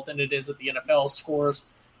college level than it is at the NFL. Scores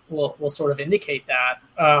will sort of indicate that.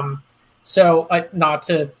 So not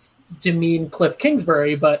to demean Cliff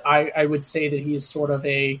Kingsbury, but I would say that he's sort of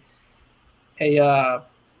I don't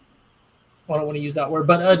want to use that word,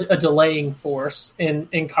 but a delaying force in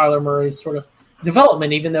Kyler Murray's sort of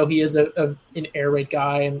development, even though he is an air raid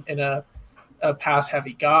guy and a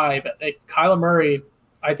pass-heavy guy. But Kyler Murray,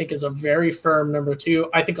 I think, is a very firm number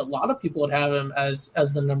 2. I think a lot of people would have him as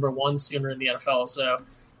the number 1 sooner in the NFL. So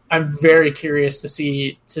I'm very curious to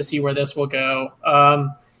see where this will go.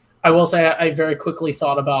 I will say I very quickly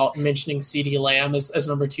thought about mentioning CeeDee Lamb as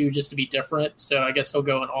number 2 just to be different. So I guess he'll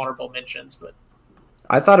go in honorable mentions. But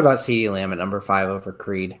I thought about CeeDee Lamb at number 5 over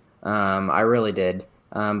Creed. I really did.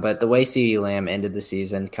 But the way CeeDee Lamb ended the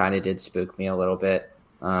season kind of did spook me a little bit.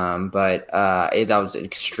 That was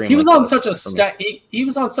extremely. He was on such a He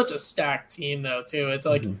was on such a stacked team, though. Too. It's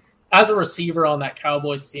like as a receiver on that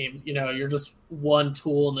Cowboys team, you're just one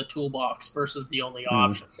tool in the toolbox versus the only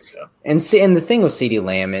option. So. And the thing with CeeDee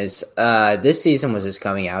Lamb is, this season was his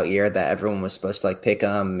coming out year that everyone was supposed to pick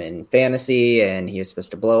him in fantasy, and he was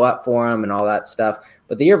supposed to blow up for him and all that stuff.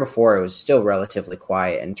 But the year before, it was still relatively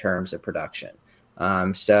quiet in terms of production.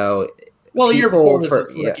 The year before was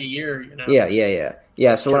his rookie year.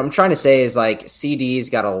 Yeah, so what I'm trying to say is CD's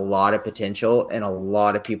got a lot of potential and a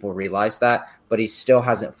lot of people realize that, but he still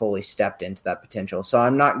hasn't fully stepped into that potential. So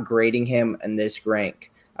I'm not grading him in this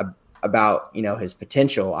rank about, his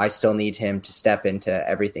potential. I still need him to step into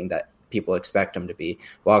everything that people expect him to be,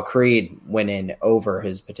 while Creed went in over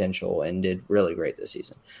his potential and did really great this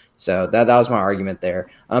season. So that was my argument there.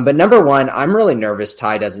 But number one, I'm really nervous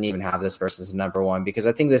Ty doesn't even have this versus number one, because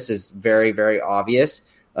I think this is very, very obvious.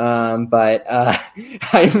 But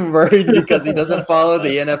I'm worried because he doesn't follow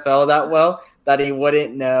the NFL that well, that he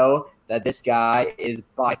wouldn't know that this guy is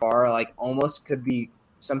by far, like, almost could be,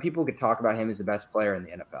 some people could talk about him as the best player in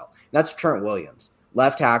the NFL. And that's Trent Williams,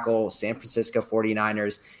 left tackle, San Francisco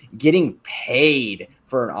 49ers, getting paid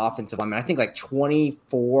for an offensive lineman. I think like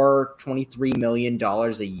 $23 million a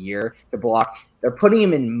year to block. They're putting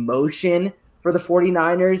him in motion for the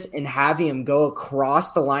 49ers and having him go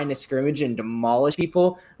across the line of scrimmage and demolish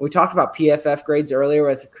people. We talked about PFF grades earlier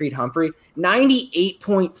with Creed Humphrey.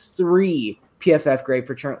 98.3 PFF grade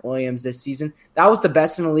for Trent Williams this season. That was the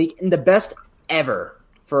best in the league and the best ever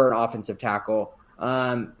for an offensive tackle.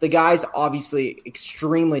 The guy's obviously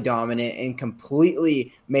extremely dominant and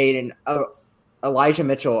completely made Elijah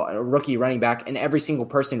Mitchell, a rookie running back, and every single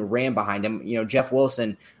person ran behind him. Jeff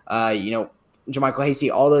Wilson, JaMycal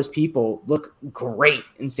Hasty, all those people look great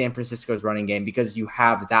in San Francisco's running game because you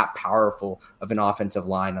have that powerful of an offensive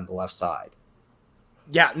line on the left side.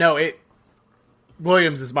 Yeah, no,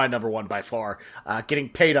 Williams is my number one by far. Getting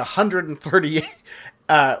paid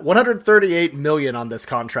 $138 million on this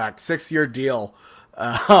contract, 6-year deal.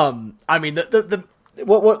 I mean,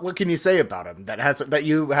 what can you say about him that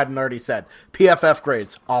you hadn't already said? PFF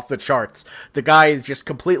grades off the charts. The guy is just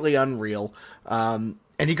completely unreal. And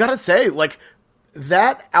you got to say, like,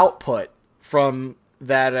 that output from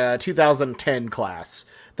that 2010 class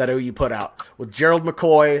that OU put out with Gerald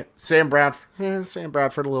McCoy, Sam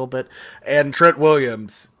Bradford a little bit, and Trent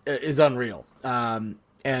Williams is unreal. And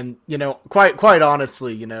quite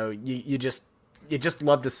honestly, you just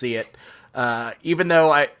love to see it. Even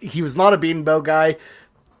though he was not a beanbo guy,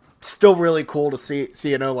 still really cool to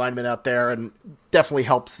see an O-lineman out there, and definitely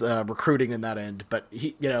helps recruiting in that end. But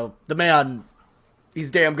the man, he's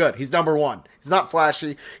damn good. He's number one. He's not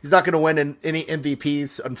flashy. He's not going to win any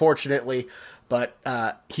MVPs, unfortunately, but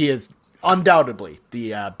he is undoubtedly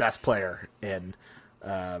the best player in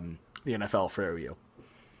the NFL for OU.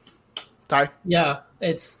 Ty? Yeah,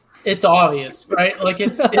 it's obvious, right? Like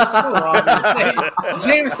it's so obvious. Hey,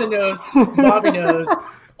 Jameson knows, Bobby knows.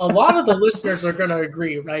 A lot of the listeners are going to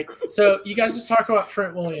agree, right? So you guys just talked about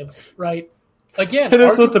Trent Williams, right? Again, hit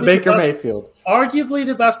us with the Baker Mayfield. Arguably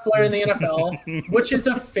the best player in the NFL, which is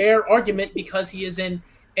a fair argument because he is in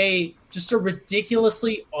just a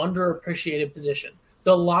ridiculously underappreciated position.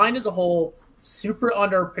 The line as a whole, super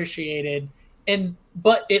underappreciated,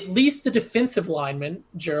 but at least the defensive lineman,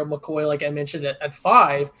 Gerald McCoy, like I mentioned at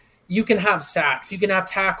 5, you can have sacks, you can have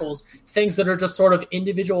tackles, things that are just sort of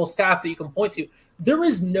individual stats that you can point to. There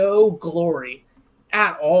is no glory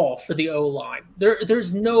at all for the O-line.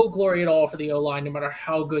 There's no glory at all for the O-line, no matter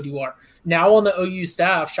how good you are. Now on the OU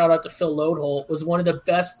staff, shout out to Phil Loadholt, was one of the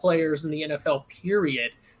best players in the NFL,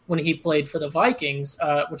 period, when he played for the Vikings,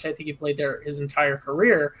 which I think he played there his entire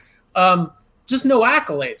career. Just no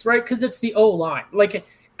accolades, right? Because it's the O-line. Like,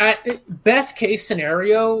 at best case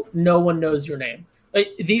scenario, no one knows your name.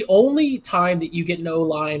 Like, the only time that you get an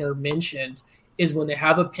O-liner mentioned is when they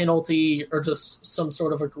have a penalty or just some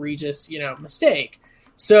sort of egregious, mistake.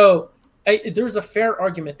 So there's a fair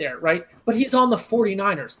argument there, right? But he's on the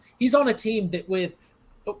 49ers. He's on a team that with,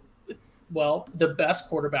 the best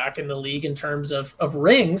quarterback in the league in terms of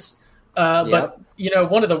rings, but,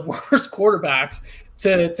 one of the worst quarterbacks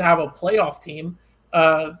to have a playoff team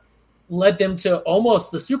led them to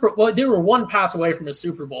almost the Super Bowl. Well, they were one pass away from a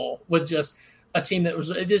Super Bowl with just a team that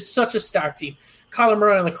was just such a stacked team. Kyler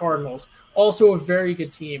Murray on the Cardinals, also a very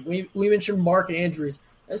good team. We mentioned Mark Andrews,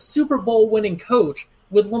 a Super Bowl winning coach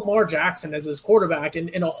with Lamar Jackson as his quarterback and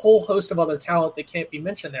a whole host of other talent that can't be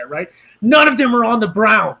mentioned there, right? None of them are on the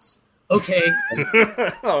Browns, okay?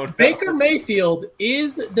 Oh, no. Baker Mayfield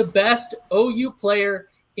is the best OU player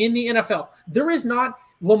in the NFL. There is not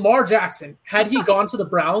Lamar Jackson, had he gone to the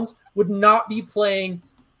Browns, would not be playing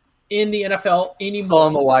in the NFL anymore. Call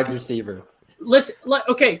him a wide receiver. Listen,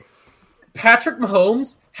 okay, Patrick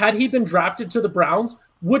Mahomes, had he been drafted to the Browns,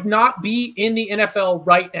 would not be in the NFL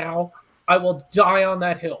right now. I will die on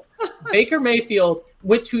that hill. Baker Mayfield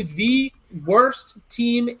went to the worst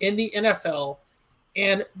team in the NFL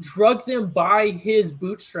and drugged them by his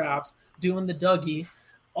bootstraps, doing the Dougie,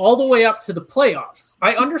 all the way up to the playoffs.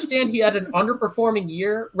 I understand he had an underperforming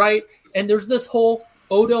year, right? And there's this whole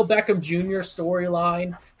Odell Beckham Jr.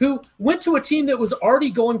 storyline, who went to a team that was already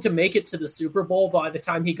going to make it to the Super Bowl by the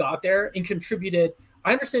time he got there and contributed.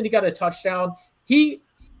 I understand he got a touchdown. He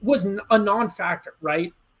was a non-factor,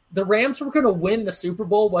 right? The Rams were going to win the Super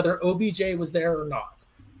Bowl whether OBJ was there or not.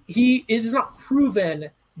 it is not proven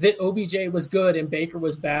that OBJ was good and Baker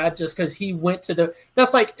was bad just because he went to the –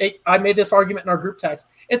 that's like – I made this argument in our group text.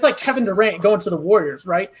 It's like Kevin Durant going to the Warriors,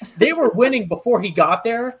 right? They were winning before he got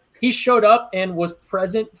there. He showed up and was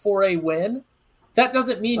present for a win. That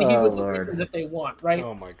doesn't mean he was the reason that they won, right?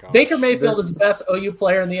 Oh, my God. Baker Mayfield is the best OU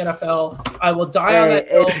player in the NFL. I will die on that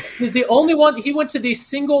hill. He's the only one. He went to the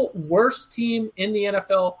single worst team in the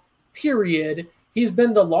NFL, period. He's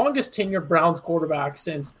been the longest tenured Browns quarterback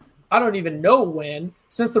since I don't even know when,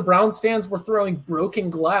 since the Browns fans were throwing broken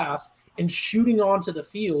glass and shooting onto the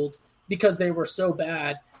field because they were so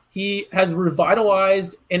bad. He has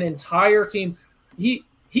revitalized an entire team. He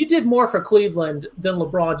did more for Cleveland than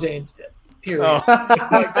LeBron James did. Period. Oh.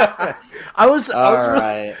 I was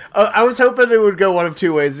hoping it would go one of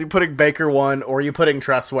two ways: you putting Baker 1, or you putting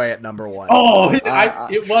Tressway at number 1. Oh,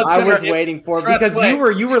 I was waiting for it because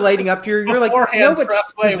you were leading up here. You're like,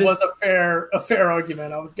 Tressway was a fair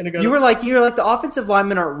argument. I was going to go. You were like the offensive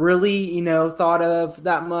linemen aren't really thought of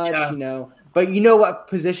that much, But you know what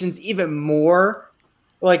position's even more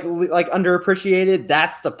like underappreciated?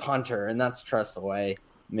 That's the punter, and that's Tressway.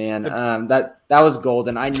 Man, that was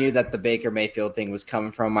golden. I knew that the Baker Mayfield thing was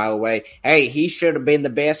coming from a mile away. Hey, he should have been the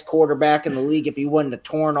best quarterback in the league if he wouldn't have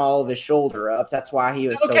torn all of his shoulder up. That's why he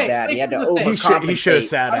was so bad. He had to overcompensate. He should have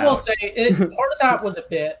sat out. I will say part of that was a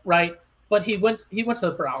bit, right? But he went to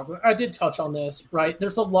the Browns. I did touch on this, right?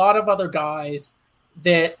 There's a lot of other guys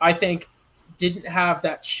that I think didn't have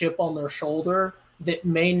that chip on their shoulder that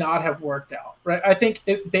may not have worked out, right? I think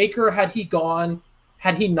if Baker, had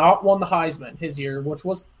he not won the Heisman his year, which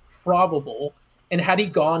was probable, and had he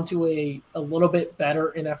gone to a little bit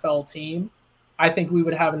better NFL team, I think we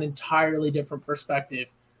would have an entirely different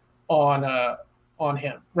perspective on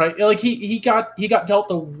him, right? Like he got dealt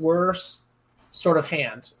the worst sort of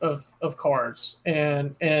hand of cards,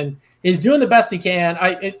 and he's doing the best he can.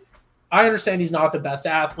 I understand he's not the best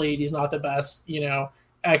athlete, he's not the best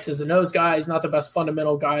X's and O's guy, he's not the best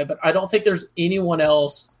fundamental guy, but I don't think there's anyone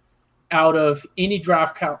else out of any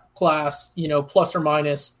draft class, plus or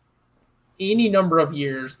minus any number of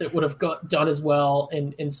years that would have done as well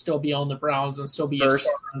and still be on the Browns and still be a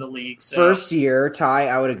starter in the league. So. First year, Ty,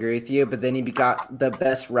 I would agree with you, but then he got the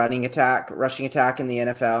best rushing attack in the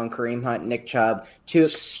NFL, and Kareem Hunt, Nick Chubb, two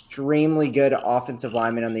extremely good offensive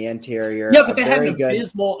linemen on the interior. Yeah, but they had an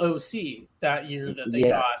abysmal OC that year that they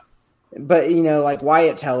got. But, like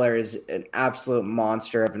Wyatt Teller is an absolute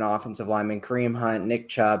monster of an offensive lineman. Kareem Hunt, Nick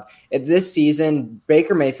Chubb. This season,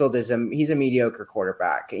 Baker Mayfield he's a mediocre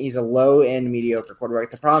quarterback. He's a low-end mediocre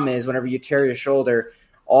quarterback. The problem is whenever you tear your shoulder,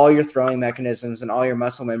 all your throwing mechanisms and all your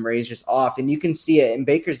muscle memory is just off. And you can see it. And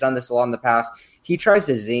Baker's done this a lot in the past. He tries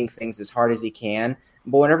to zing things as hard as he can.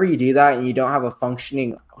 But whenever you do that and you don't have a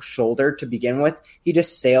functioning shoulder to begin with, he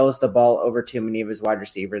just sails the ball over too many of his wide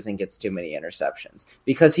receivers and gets too many interceptions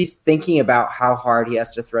because he's thinking about how hard he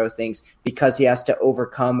has to throw things because he has to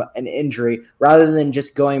overcome an injury rather than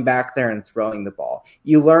just going back there and throwing the ball.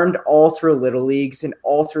 You learned all through little leagues and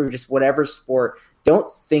all through just whatever sport.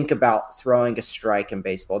 Don't think about throwing a strike in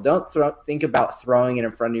baseball. Don't think about throwing it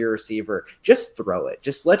in front of your receiver. Just throw it.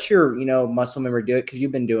 Just let your muscle memory do it because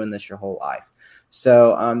you've been doing this your whole life.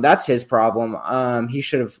 So that's his problem. He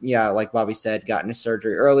should have, like Bobby said, gotten his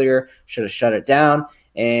surgery earlier, should have shut it down,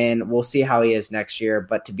 and we'll see how he is next year.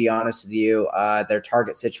 But to be honest with you, their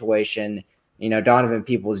target situation, Donovan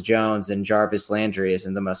Peoples-Jones and Jarvis Landry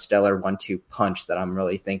isn't the most stellar 1-2 punch that I'm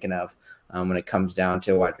really thinking of when it comes down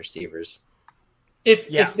to wide receivers. If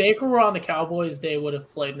Baker were on the Cowboys, they would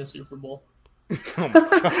have played in the Super Bowl. All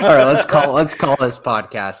right, let's call this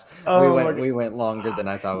podcast. We went longer than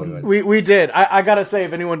I thought we would. We did. I gotta say,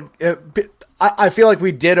 if anyone, I feel like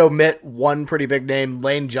we did omit one pretty big name,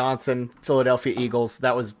 Lane Johnson, Philadelphia Eagles.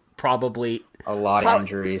 That was probably a lot of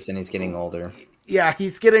injuries, and he's getting older. Yeah,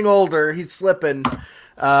 he's getting older. He's slipping.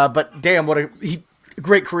 But damn, what a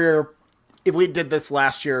great career. If we did this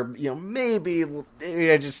last year, maybe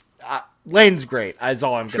Lane's great. That's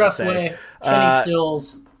all I'm gonna say. Kenny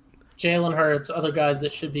Stills. Jalen Hurts, other guys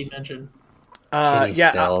that should be mentioned.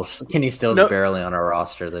 Kenny Stills barely on our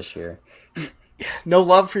roster this year. No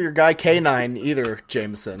love for your guy K9 either,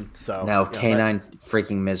 Jameson. So no, K9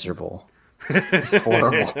 freaking miserable. He's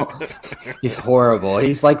horrible. He's horrible.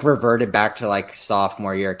 He's like reverted back to like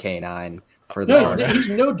sophomore year K9 for the. He's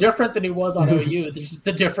no different than he was on OU. There's just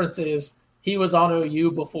the difference is he was on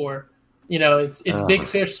OU before. It's big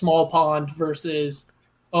fish, small pond versus.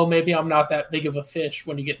 Oh, maybe I'm not that big of a fish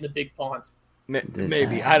when you get in the big ponds.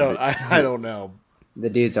 Maybe I don't know. The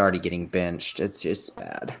dude's already getting benched. It's just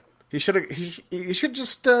bad. He should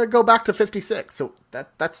just go back to 56. So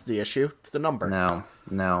that's the issue. It's the number. No.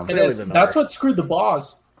 It is. That's what screwed the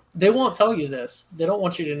Boss. They won't tell you this. They don't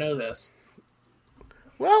want you to know this.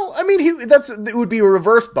 Well, I mean, it would be a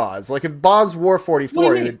reverse Boz. Like if Boz wore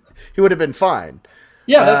 44, he would have been fine.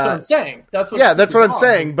 Yeah, that's what I'm saying. That's what I'm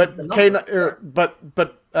saying. But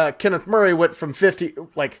Kenneth Murray went from 50,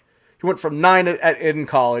 like he went from 9 in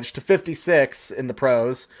college to 56 in the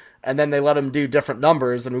pros, and then they let him do different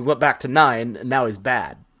numbers, and we went back to 9, and now he's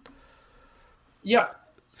bad. Yeah.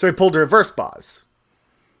 So he pulled a reverse Boz.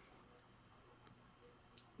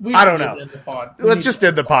 I don't know. Let's just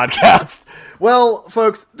end the podcast. Well,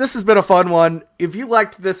 folks, this has been a fun one. If you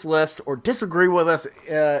liked this list or disagree with us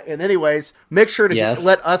in any ways, make sure to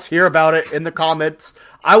let us hear about it in the comments.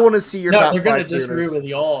 I want to see your top 5 they're going to disagree with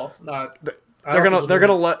y'all. They're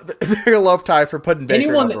gonna love Ty for putting Baker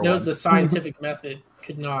anyone that knows the scientific method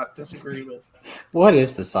could not disagree with. What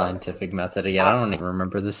is the scientific method again? I don't even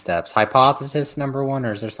remember the steps. Hypothesis number 1,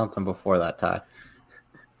 or is there something before that, Ty?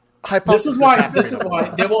 This is why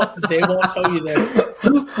they won't tell you this.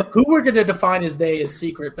 Who we're going to define as they is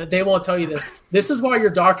secret, but they won't tell you this. This is why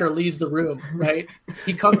your doctor leaves the room, right?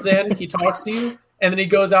 He comes in, he talks to you, and then he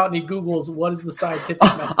goes out and he Googles what is the scientific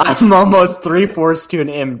method. I'm almost 3/4 to an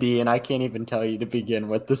MD, and I can't even tell you to begin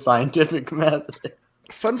with the scientific method.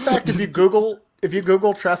 Fun fact: if you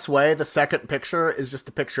Google Tress Way, the second picture is just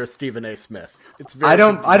a picture of Stephen A. Smith. It's very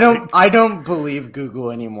I don't believe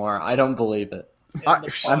Google anymore. I don't believe it. What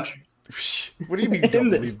do you mean you don't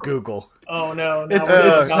believe Google? Oh no, it's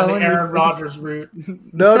on the Aaron Rodgers route.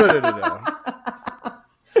 No.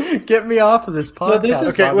 Get me off of this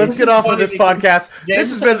podcast. Let's get off of this podcast. This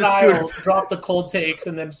has been the Scooter. Drop the cold takes,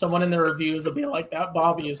 and then someone in the reviews will be like, "That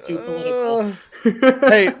Bobby is too political."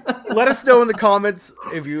 Hey, let us know in the comments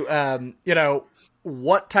if you,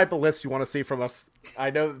 what type of list you want to see from us.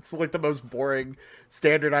 I know it's like the most boring,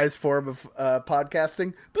 standardized form of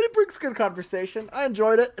podcasting, but it brings good conversation. I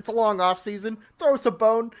enjoyed it. It's a long off season. Throw us a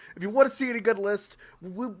bone. If you want to see any good list,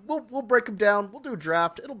 we'll break them down. We'll do a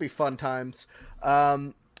draft. It'll be fun times.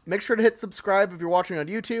 Make sure to hit subscribe if you're watching on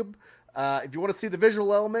YouTube. If you want to see the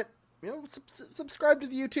visual element, subscribe to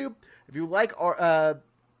the YouTube. If you like our,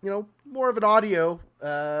 more of an audio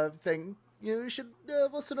thing, you should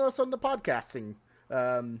listen to us on the podcasting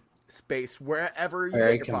space wherever you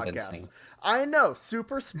get your podcasts. I know,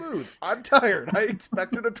 super smooth. I'm tired. I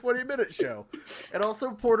expected a 20-minute show, and also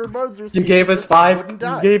Porter Moser's. You gave us 5.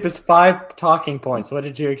 You gave us 5 talking points. What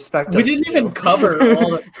did you expect? We didn't even cover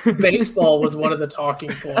all. Baseball was one of the talking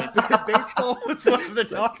points. Baseball was one of the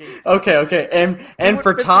talking. Okay, and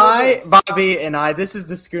for Ty, Bobby, and I, this is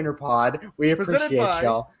the Schooner Pod. We appreciate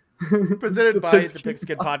y'all. Presented by the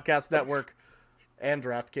Pigskin Podcast Network and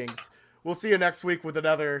DraftKings. We'll see you next week with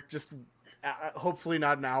another, just hopefully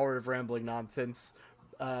not an hour of rambling nonsense.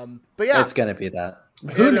 But yeah, it's gonna be that.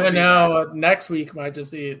 Who knows? Now next week might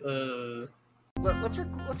just be. Let's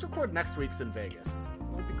record next week's in Vegas.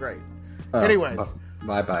 That'd be great. Anyways,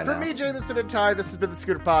 bye. For me, Jameson and Ty, this has been the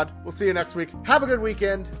Scooter Pod. We'll see you next week. Have a good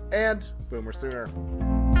weekend, and Boomer Sooner.